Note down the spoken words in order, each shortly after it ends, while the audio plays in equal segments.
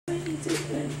Yeah.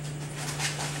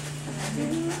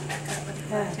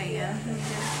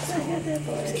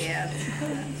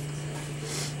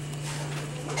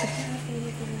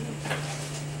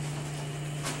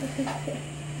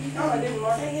 Oh, I didn't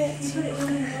mark it. You put it in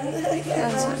there. I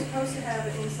was supposed to have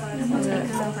it inside.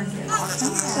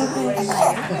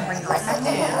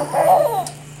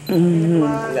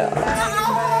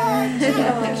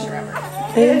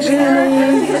 Hey,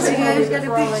 Jenny. She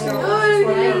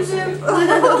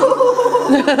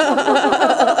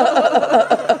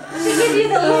gives you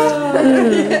the look.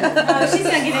 She's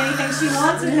gonna get anything she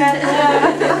wants with that.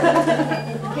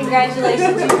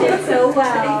 Congratulations, you did so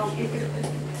well.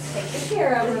 Take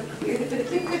care of her.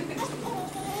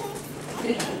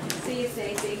 See you,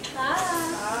 Stacey. Hi.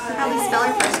 How do we spell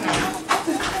her first name?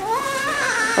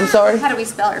 I'm sorry? How do we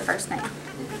spell her first name?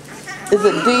 Is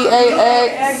it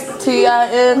D-A-X-T-I-N?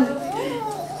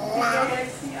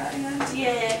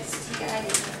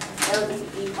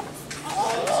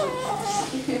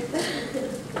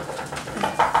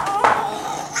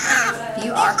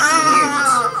 You are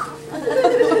cute.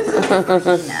 Come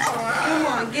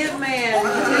on, get mad.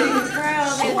 He's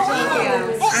proud.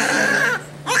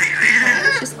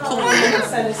 Just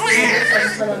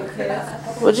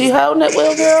cute. Was you holding it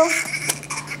well, girl?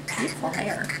 Beautiful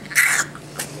hair.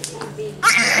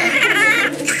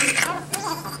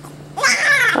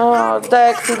 Oh,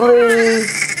 Daxie Lee.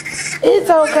 It's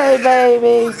okay,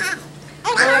 baby.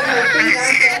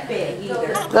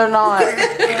 They're not.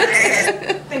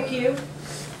 Thank you.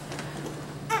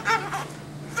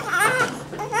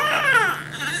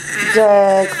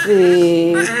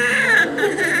 Daxie.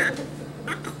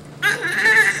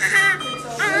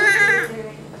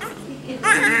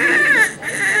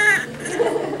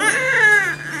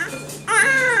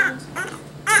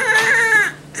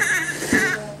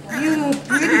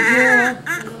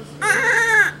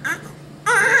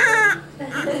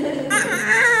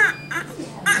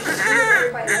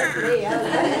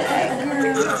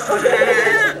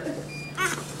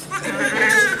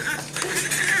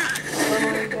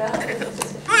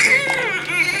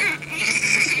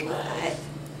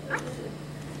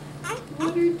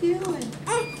 What are you doing?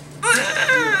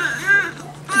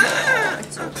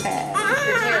 It's okay. Your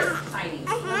hair is tiny.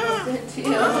 Good.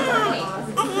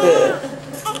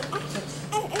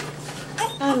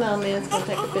 I know man's gonna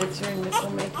take a picture and it's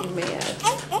gonna make you mad.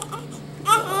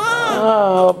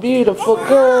 Oh, beautiful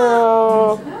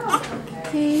girl.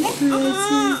 Hey,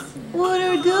 princess. What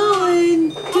are you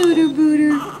doing? Dooter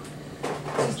booter.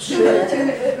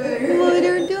 What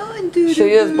are you doing, dooter?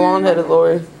 She is blonde-headed,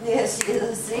 Lori. Yes, she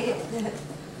is. See it.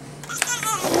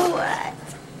 What?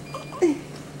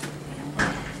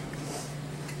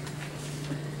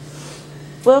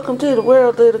 Welcome to the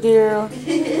world, little girl.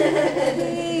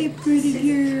 Hey, pretty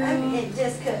girl.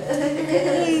 Jessica.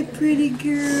 Hey, pretty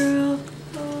girl.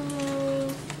 Oh.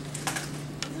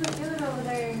 What's it doing over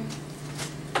there?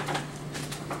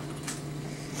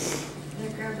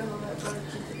 They're grabbing all that butter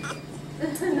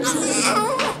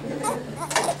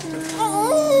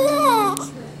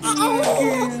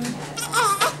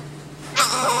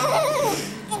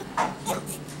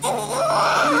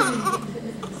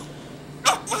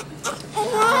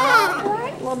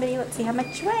Alright, little bitty, let's see how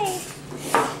much you weigh.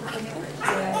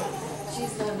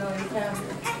 She's not going to count.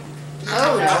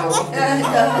 Oh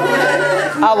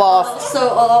I lost. So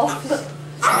off.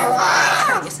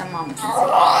 Try to get some mama can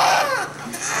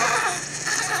see.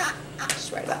 She's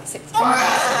right about 6 pounds.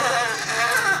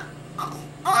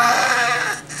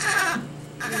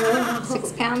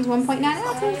 6 pounds, 1.9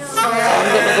 ounces. I'm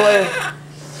getting a glare.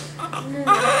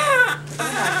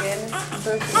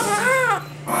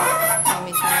 Let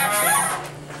me try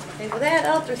Hey, well, that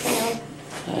ultrasound,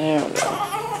 There we go.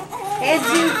 as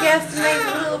you guesstimate,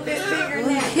 a little bit bigger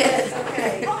than that. Yes.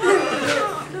 Okay.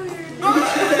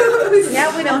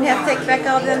 Now we don't have to take back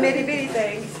all them itty bitty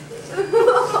things.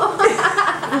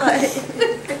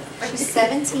 She's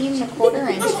 17 and a quarter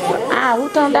inches. Ah, who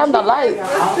turned down the light?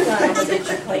 I'll try to get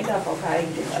you cleaned up, okay?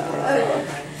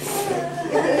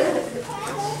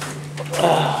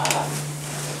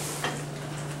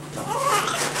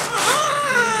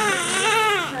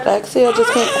 Daxie, I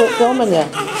just can't quit filming you.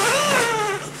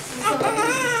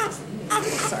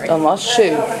 Sorry. Unless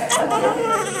shoot.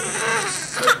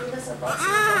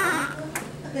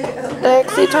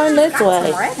 Daxie, turn this Some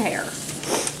way. red hair.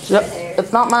 Yep,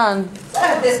 it's not mine.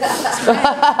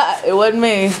 It wasn't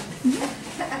me.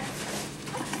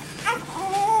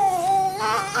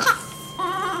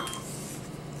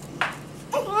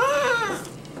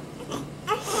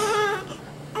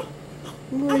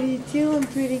 What are you doing,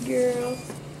 pretty girl?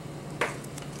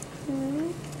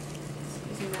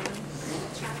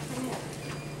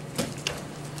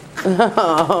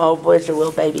 Oh, bless your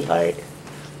little baby heart.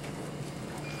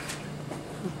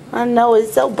 I know,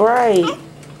 it's so bright.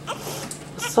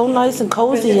 It's so nice and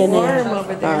cozy in there. Warm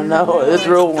over there. I know, it's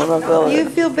real warm. I feel You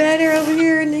it. feel better over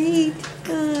here in the heat.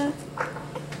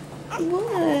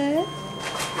 What?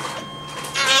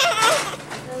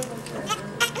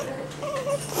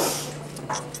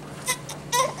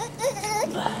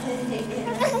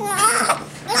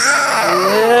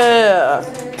 Yeah.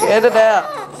 Get it out.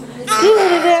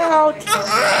 Get it out.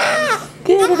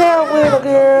 Get it out, little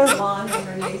girl.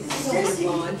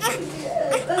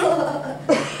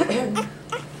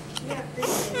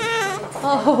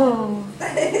 Oh.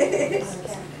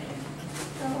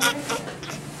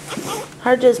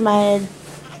 Her just mad.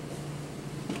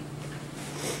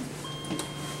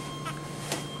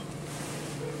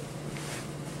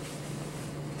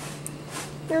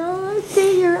 Oh,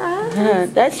 see your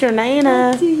eyes. That's your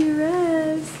Nana. See your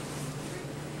eyes.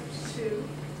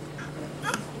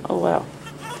 Oh, wow.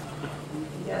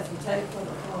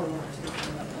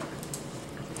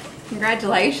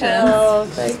 Congratulations. Oh,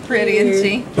 She's thank pretty, you. isn't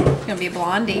she? She's gonna be a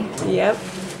blondie. Yep.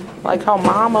 Like her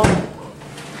mama.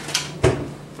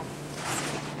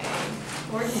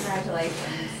 Lord,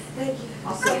 congratulations. Thank you.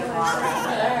 I'll see you tomorrow.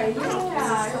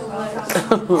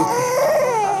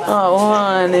 Oh,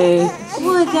 honey.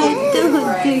 What's that doing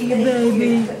to you,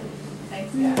 baby?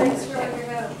 Thanks, Thanks for letting me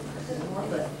know.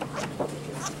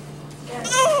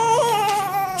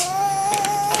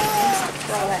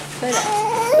 Throw that foot up.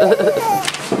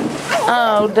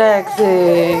 Oh,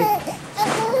 Daxie.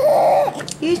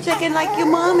 You shaking like your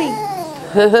mommy. You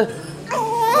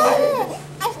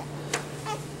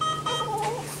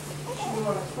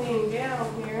want a clean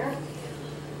gown here.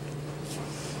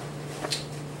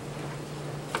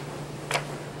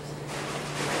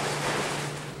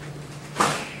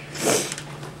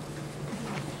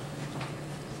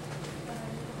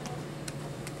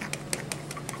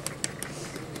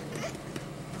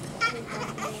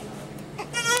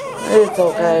 It's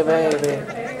okay, baby.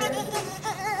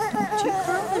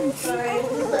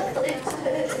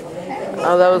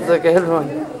 Oh, that was a good one.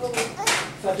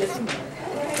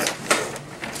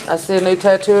 I see a new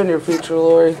tattoo in your future,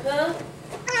 Lori.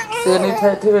 See a new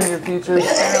tattoo in your future.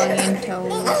 Australian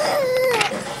toes.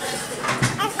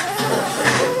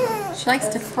 She likes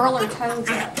to curl her toes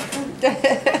up.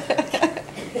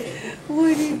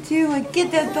 What are you doing?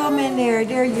 Get that thumb in there.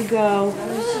 There you go.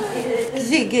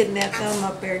 She getting that thumb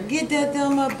up there. Get that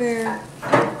thumb up there.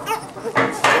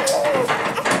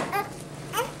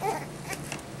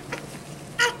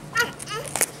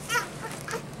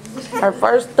 Her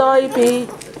first baby.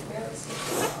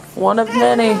 One of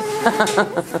many.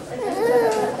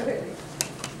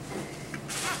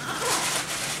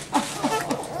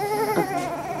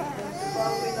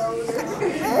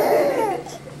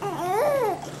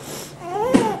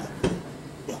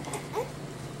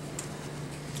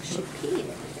 She peed.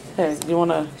 Hey, you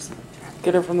want to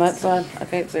get her from that side? I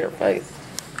can't see her face.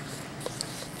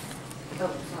 Oh,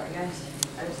 sorry guys.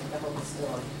 I just have to hold it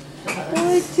still. What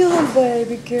you doing,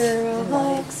 baby girl?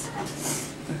 Huh?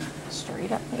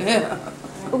 Straight up. Yeah.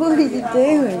 What are you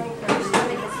doing?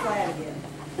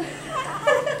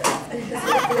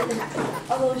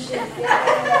 Oh, shit.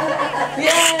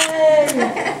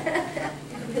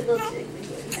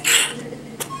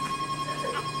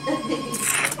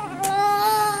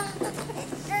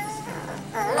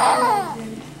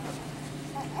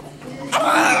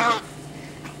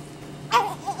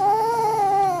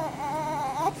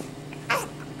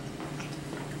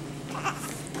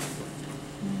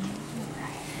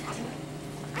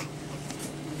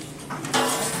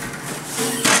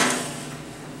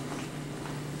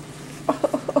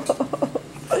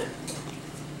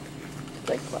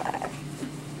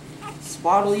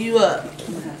 Swaddle you up.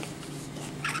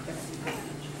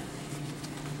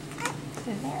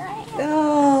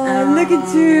 Oh, look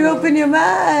at you. Open your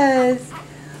eyes.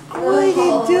 What are you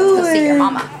Let's go see your doing?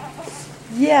 mama.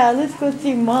 Yeah, let's go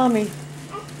see mommy.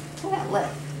 Look at that lip.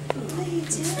 What are you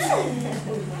doing?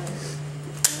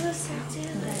 What's he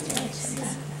doing?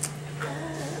 I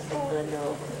want to know.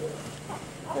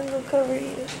 I'm going to cover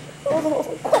you. Oh,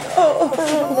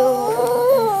 no.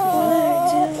 What are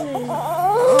you doing?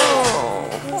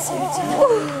 What's he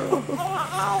doing?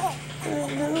 I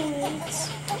know it.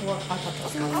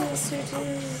 What's he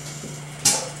doing?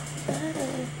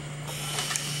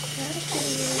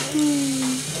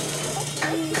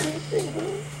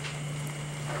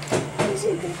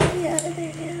 Easy, baby, out of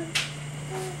there now.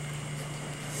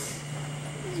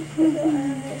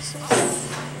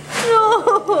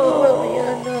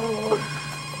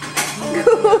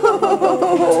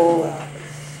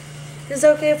 Is it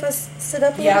okay if I sit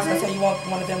up a Yeah, I was little gonna say bit? you want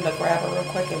one of them to grab her real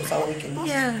quick, and so we can.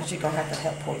 Yeah. Cause you're gonna have to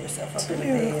help pull yourself up in the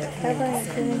bed. How about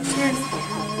this?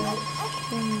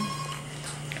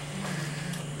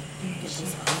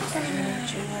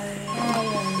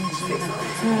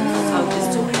 Oh,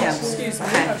 just do him. Excuse me.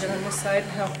 I'll get on this side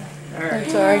and help him.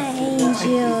 Hi,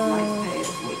 Angel.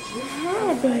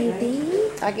 Hi, baby.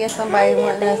 I guess somebody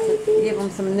wanted us to give them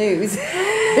some news.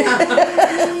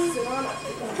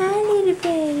 Hi, little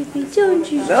baby.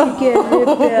 Don't you stick your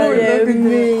lip out at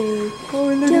me.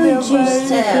 Don't you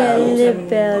stick your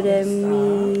lip out at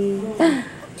me. Hi.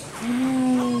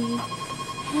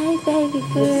 Hi, baby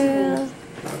girl.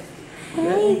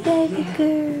 Hi, baby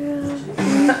girl.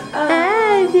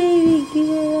 Hi, baby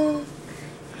girl.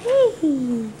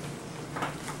 Hey.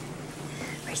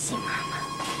 Where's your mama?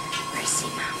 Where's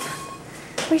your mama?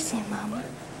 Where's your mama?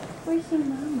 Where's your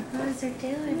mama? How's her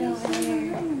doing over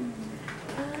there?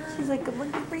 She's like, I'm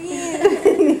looking for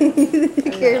you.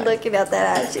 You're looking at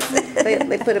that eye.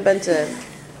 They put a bunch of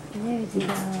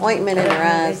ointment in her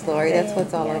eyes, Lori. That's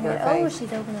what's all over her Oh, face.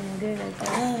 she's opening the door right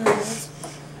there.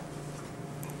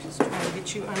 Just trying to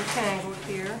get you untangled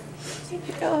here.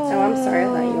 Oh, I'm sorry. I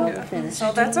thought you all were finished.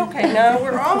 So that's okay. No,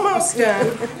 we're almost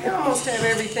done. We almost have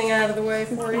everything out of the way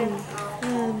for you.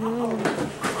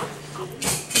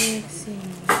 Let's see.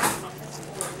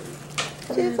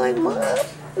 She's like, Mom,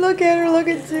 look at her, look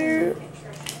at you.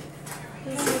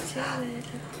 What's her doing?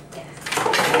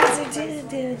 What's her doing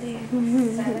down there?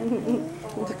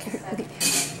 Look at her.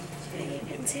 You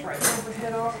can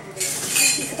tell.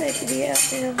 She's glad to be out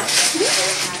there.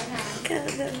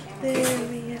 Kind of. There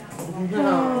we go.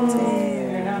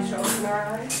 And now show us our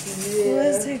eyes.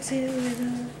 What's her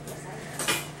doing?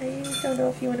 I just don't know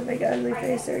if you want to make an ugly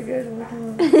face or a good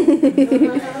one.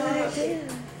 What her doing?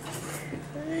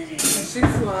 She's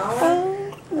smiling.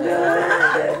 Oh,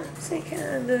 no. Say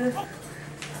kind of.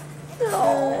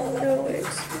 No,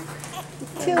 it's.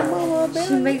 Tell Mama about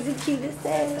She it. makes the cutest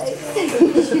face.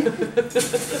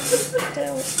 That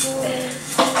was more.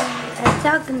 I'm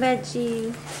talking about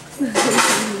you.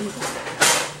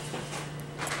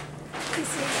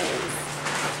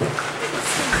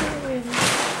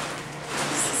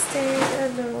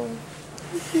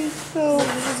 She's so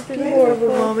Horrible,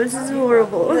 Mom. This is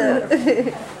horrible. What are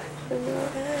they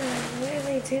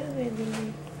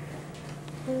doing?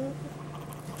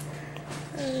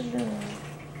 I don't know.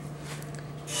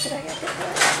 But I got that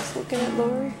butt. Just looking at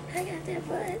Lori. I got that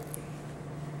butt.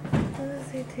 What is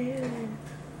he doing?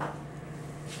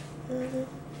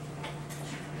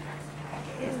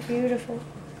 He's beautiful.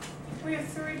 We have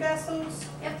 3 vessels.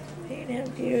 Look how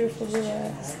beautiful blue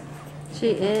eyes. She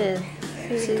is.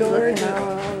 She's She's gorgeous. looking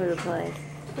all over the place.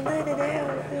 Let it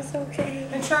out. It's okay.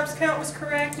 And Sharp's count was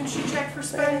correct, and she checked for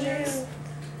Let it sponges.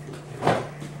 out.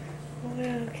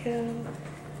 Welcome.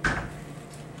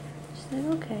 She's like,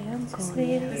 okay, I'm Just cool.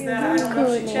 me and Is you. that, I don't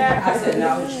know if she checked. I said no.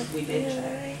 We You did check.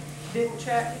 alright? Didn't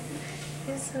check.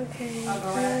 It's okay. I'll go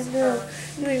I ask know. her.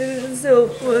 It's so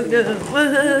fucked up.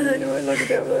 Look at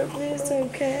that one. It's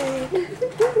okay.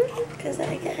 Because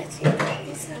I got you.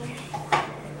 It's okay.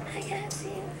 I got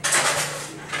you.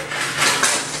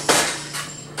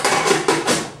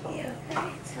 Yeah,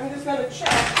 right. I'm just going to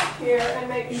check here and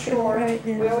make sure. Right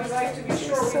now. We always like to be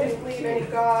sure we didn't leave any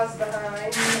gauze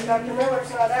behind. And Dr. Miller's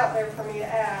not out there for me to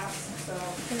ask, so.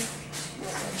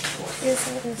 Yes, I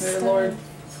was. Hey, Lord.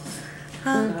 Huh?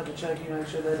 I have to check you, make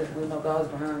sure they didn't leave no gauze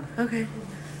behind. Okay.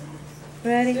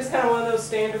 Ready? Just kind of one of those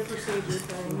standard procedure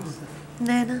things.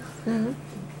 Nana? Let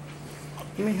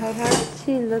me hold her.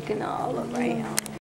 She's looking all around.